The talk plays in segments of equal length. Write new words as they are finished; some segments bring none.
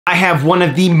I have one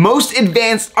of the most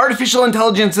advanced artificial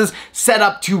intelligences set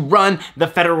up to run the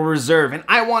Federal Reserve, and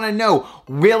I want to know,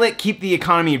 will it keep the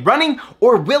economy running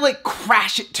or will it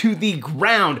crash it to the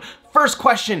ground? First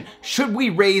question, should we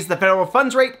raise the federal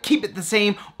funds rate, keep it the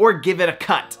same, or give it a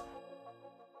cut?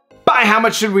 By how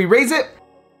much should we raise it?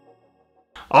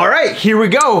 All right, here we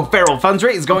go. Federal funds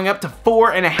rate is going up to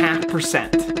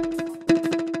 4.5%.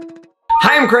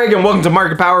 Hi, I'm Craig and welcome to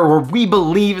Market Power, where we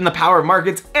believe in the power of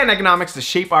markets and economics to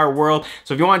shape our world.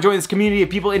 So if you want to join this community of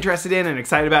people interested in and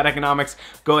excited about economics,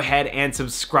 go ahead and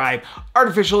subscribe.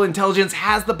 Artificial intelligence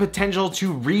has the potential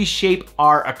to reshape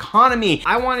our economy.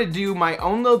 I want to do my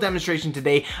own little demonstration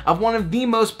today of one of the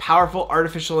most powerful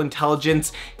artificial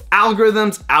intelligence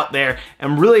algorithms out there.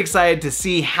 I'm really excited to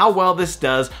see how well this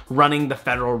does running the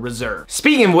Federal Reserve.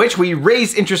 Speaking of which, we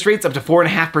raised interest rates up to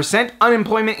 4.5%,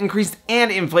 unemployment increased,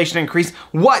 and inflation increased.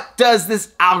 What does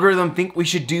this algorithm think we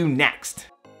should do next?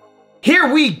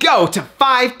 Here we go to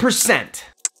 5%.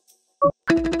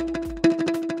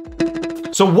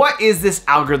 So what is this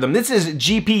algorithm? This is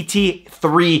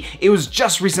GPT-3. It was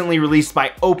just recently released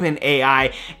by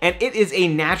OpenAI, and it is a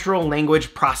natural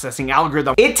language processing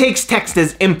algorithm. It takes text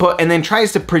as input and then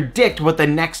tries to predict what the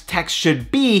next text should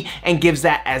be and gives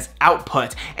that as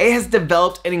output. It has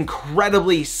developed an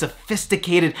incredibly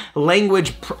sophisticated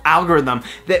language algorithm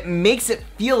that makes it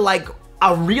feel like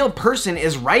a real person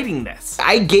is writing this.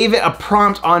 I gave it a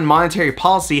prompt on monetary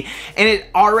policy and it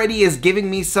already is giving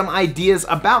me some ideas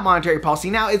about monetary policy.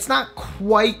 Now, it's not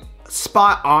quite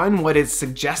spot on what it's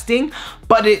suggesting,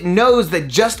 but it knows that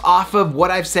just off of what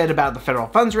I've said about the federal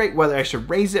funds rate, whether I should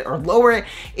raise it or lower it,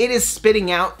 it is spitting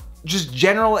out just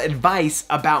general advice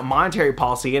about monetary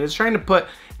policy, and it's trying to put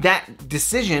that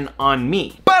decision on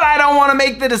me. But I don't want to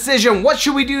make the decision. What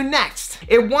should we do next?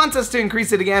 It wants us to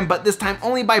increase it again, but this time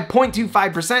only by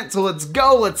 0.25%. So let's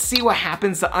go. Let's see what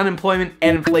happens to unemployment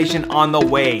and inflation on the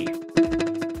way.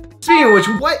 Speaking of which,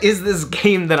 what is this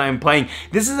game that I'm playing?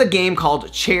 This is a game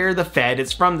called Chair the Fed.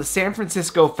 It's from the San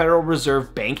Francisco Federal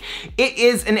Reserve Bank. It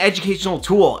is an educational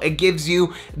tool. It gives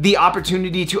you the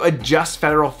opportunity to adjust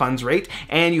federal funds rate,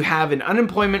 and you have an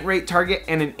unemployment rate target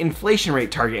and an inflation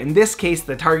rate target. In this case,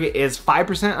 the target is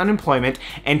 5% unemployment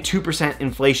and 2%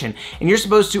 inflation. And you're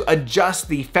supposed to adjust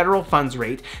the federal funds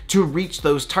rate to reach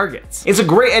those targets. It's a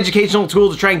great educational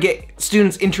tool to try and get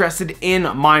students interested in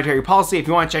monetary policy. If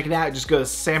you want to check it out, just go to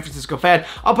San Francisco Fed.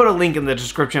 I'll put a link in the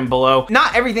description below.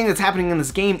 Not everything that's happening in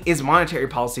this game is monetary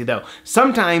policy though.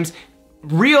 Sometimes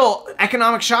real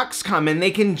economic shocks come and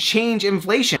they can change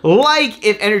inflation. Like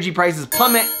if energy prices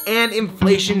plummet and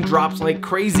inflation drops like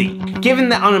crazy. Given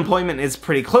that unemployment is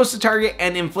pretty close to target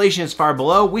and inflation is far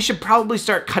below, we should probably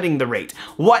start cutting the rate.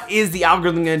 What is the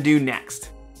algorithm gonna do next?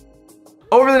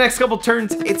 Over the next couple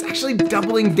turns, it's actually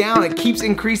doubling down. It keeps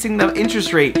increasing the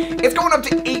interest rate. It's going up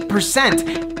to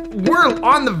 8%. We're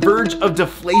on the verge of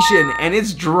deflation and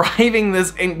it's driving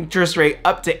this interest rate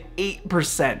up to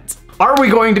 8%. Are we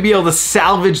going to be able to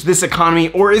salvage this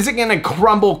economy, or is it gonna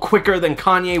crumble quicker than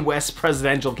Kanye West's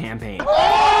presidential campaign?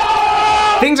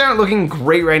 Things aren't looking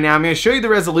great right now. I'm gonna show you the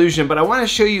resolution, but I wanna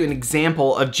show you an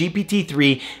example of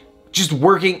GPT-3 just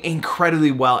working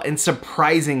incredibly well and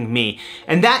surprising me.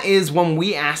 And that is when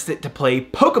we asked it to play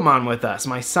Pokemon with us.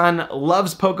 My son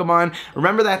loves Pokemon.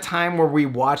 Remember that time where we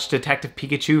watched Detective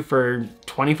Pikachu for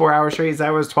 24 hours straight? That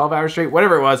was 12 hours straight,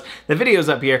 whatever it was. The video's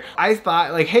up here. I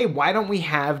thought like, hey, why don't we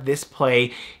have this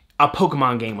play a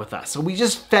Pokemon game with us? So we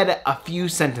just fed it a few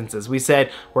sentences. We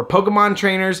said, we're Pokemon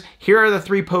trainers. Here are the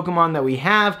 3 Pokemon that we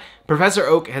have. Professor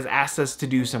Oak has asked us to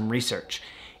do some research.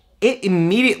 It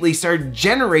immediately started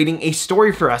generating a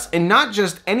story for us, and not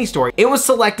just any story. It was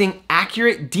selecting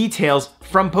accurate details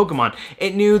from Pokemon.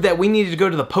 It knew that we needed to go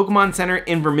to the Pokemon Center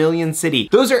in Vermilion City.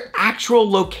 Those are actual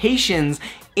locations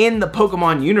in the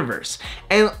Pokemon universe.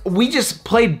 And we just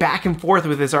played back and forth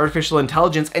with this artificial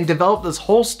intelligence and developed this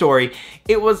whole story.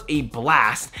 It was a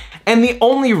blast. And the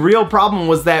only real problem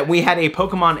was that we had a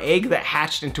Pokemon egg that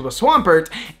hatched into a Swampert,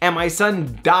 and my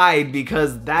son died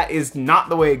because that is not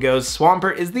the way it goes.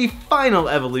 Swampert is the final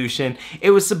evolution.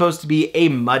 It was supposed to be a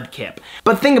Mudkip.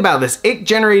 But think about this, it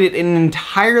generated an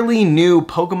entirely new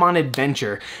Pokemon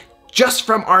adventure just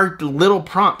from our little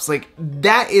prompts. Like,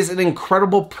 that is an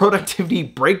incredible productivity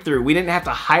breakthrough. We didn't have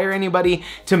to hire anybody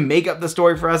to make up the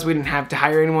story for us. We didn't have to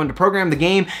hire anyone to program the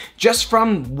game. Just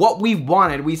from what we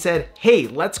wanted, we said, hey,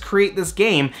 let's create this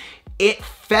game. It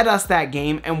fed us that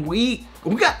game and we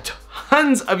got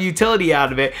tons of utility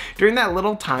out of it during that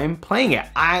little time playing it.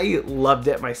 I loved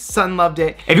it. My son loved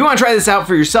it. If you want to try this out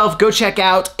for yourself, go check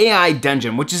out AI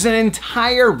Dungeon, which is an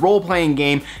entire role-playing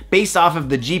game based off of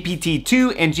the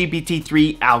GPT-2 and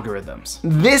GPT-3 algorithms.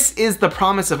 This is the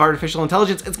promise of artificial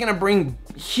intelligence. It's going to bring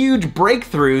huge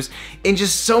breakthroughs in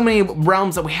just so many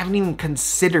realms that we haven't even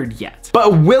considered yet.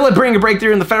 But will it bring a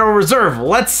breakthrough in the Federal Reserve?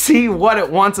 Let's see what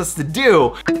it wants us to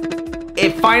do.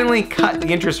 It finally cut the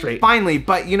interest rate, finally,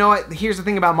 but you know what? Here's the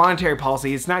thing about monetary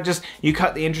policy. It's not just you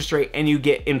cut the interest rate and you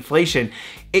get inflation.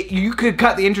 You could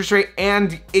cut the interest rate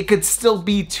and it could still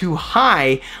be too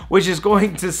high, which is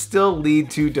going to still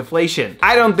lead to deflation.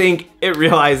 I don't think it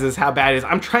realizes how bad it is.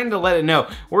 I'm trying to let it know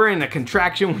we're in a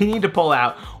contraction. We need to pull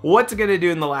out. What's it gonna do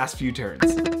in the last few turns?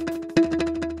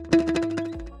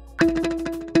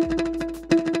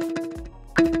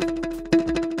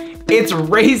 It's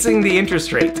raising the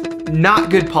interest rate. Not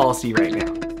good policy right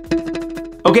now.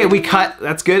 Okay, we cut.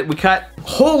 That's good. We cut.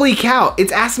 Holy cow,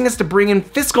 it's asking us to bring in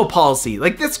fiscal policy.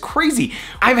 Like, that's crazy.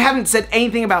 I haven't said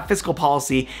anything about fiscal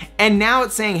policy, and now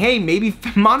it's saying, hey, maybe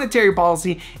monetary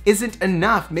policy isn't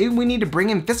enough. Maybe we need to bring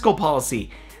in fiscal policy.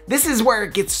 This is where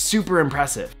it gets super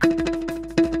impressive.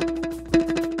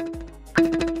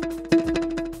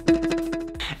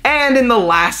 And in the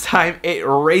last time it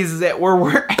raises it, where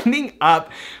we're ending up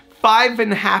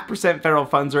 5.5% federal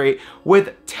funds rate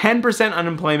with 10%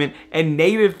 unemployment and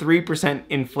 -3%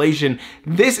 inflation.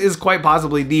 This is quite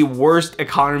possibly the worst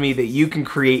economy that you can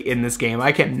create in this game.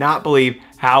 I cannot believe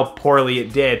how poorly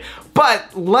it did. But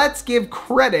let's give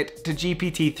credit to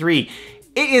GPT-3.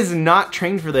 It is not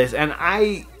trained for this, and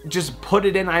I just put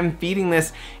it in, I'm feeding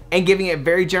this and giving it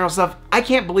very general stuff. I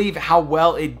can't believe how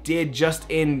well it did just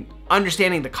in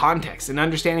understanding the context and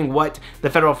understanding what the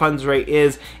federal funds rate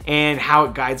is and how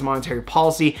it guides monetary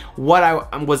policy, what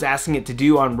I was asking it to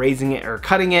do on raising it or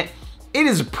cutting it. It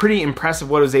is pretty impressive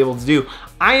what it was able to do.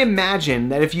 I imagine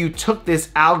that if you took this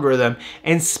algorithm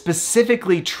and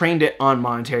specifically trained it on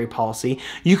monetary policy,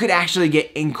 you could actually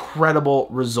get incredible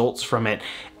results from it.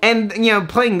 And you know,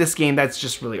 playing this game, that's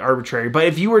just really arbitrary. But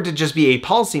if you were to just be a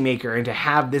policymaker and to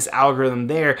have this algorithm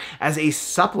there as a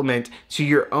supplement to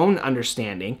your own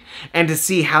understanding and to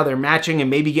see how they're matching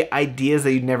and maybe get ideas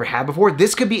that you'd never had before,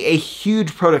 this could be a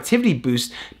huge productivity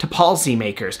boost to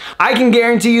policymakers. I can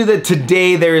guarantee you that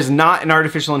today there is not an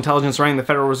artificial intelligence running the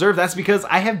Federal Reserve. That's because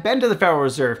I have been to the Federal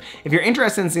Reserve. If you're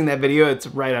interested in seeing that video, it's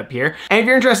right up here. And if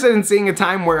you're interested in seeing a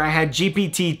time where I had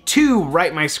GPT-2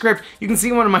 write my script, you can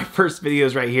see one of my first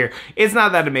videos right here. It's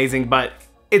not that amazing, but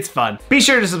it's fun. Be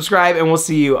sure to subscribe and we'll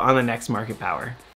see you on the next Market Power.